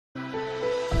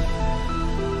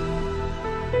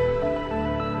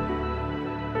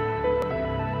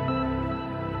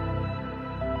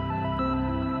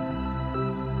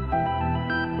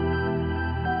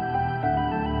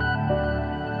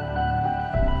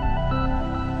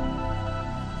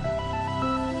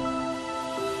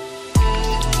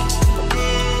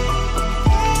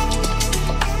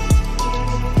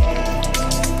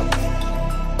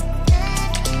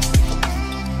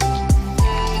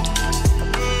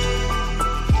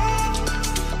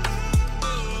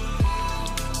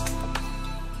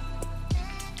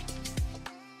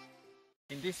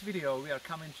this video we are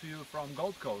coming to you from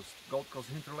Gold Coast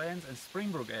Hinterlands and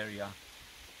Springbrook area.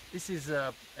 This is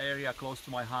an area close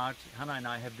to my heart. Hannah and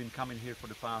I have been coming here for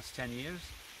the past 10 years,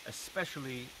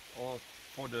 especially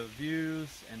for the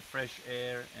views and fresh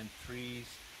air and trees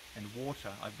and water.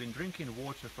 I've been drinking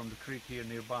water from the creek here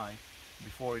nearby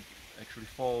before it actually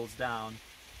falls down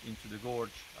into the gorge.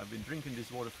 I've been drinking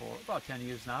this water for about 10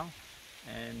 years now,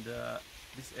 and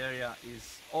this area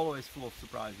is always full of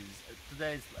surprises.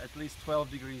 Today is at least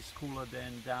 12 degrees cooler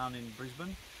than down in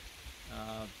Brisbane.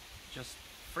 Just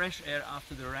fresh air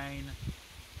after the rain,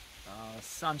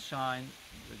 sunshine,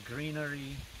 the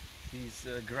greenery, these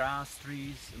grass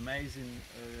trees, amazing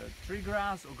tree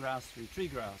grass or grass tree? Tree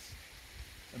grass.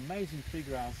 Amazing tree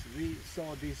grass. We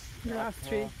saw this grass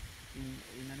tree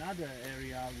in another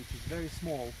area which is very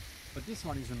small, but this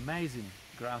one is amazing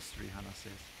grass tree, Hannah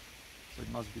says. So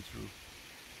it must be true.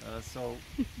 So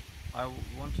I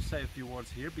want to say a few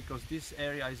words here because this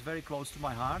area is very close to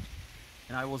my heart,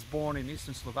 and I was born in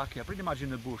eastern Slovakia, pretty much in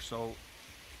the bush, so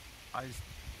I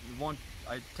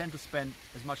tend to spend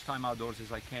as much time outdoors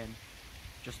as I can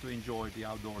just to enjoy the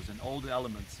outdoors and all the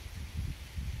elements.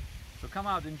 So come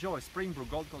out, enjoy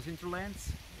Springbrook, Gold Coast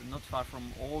Hinterlands, not far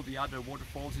from all the other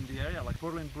waterfalls in the area, like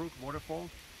Bilbrough Waterfall,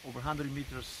 over 100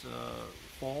 meters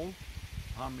fall,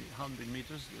 100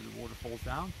 meters the water falls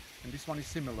down, and this one is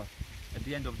similar, at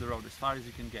the end of the road, as far as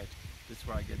you can get. That's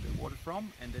where I get the water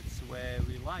from, and that's where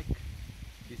we like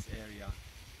this area.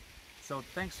 So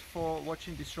thanks for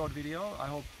watching this short video.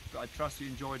 I trust you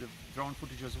enjoyed the drone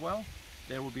footage as well.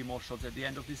 There will be more shots at the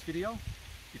end of this video.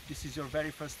 If this is your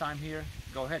very first time here,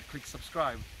 go ahead, click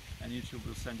subscribe, and YouTube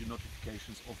will send you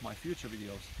notifications of my future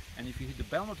videos. And if you hit the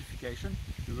bell notification,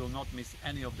 you will not miss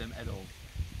any of them at all.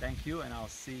 Thank you, and I'll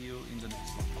see you in the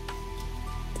next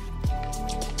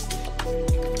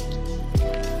one.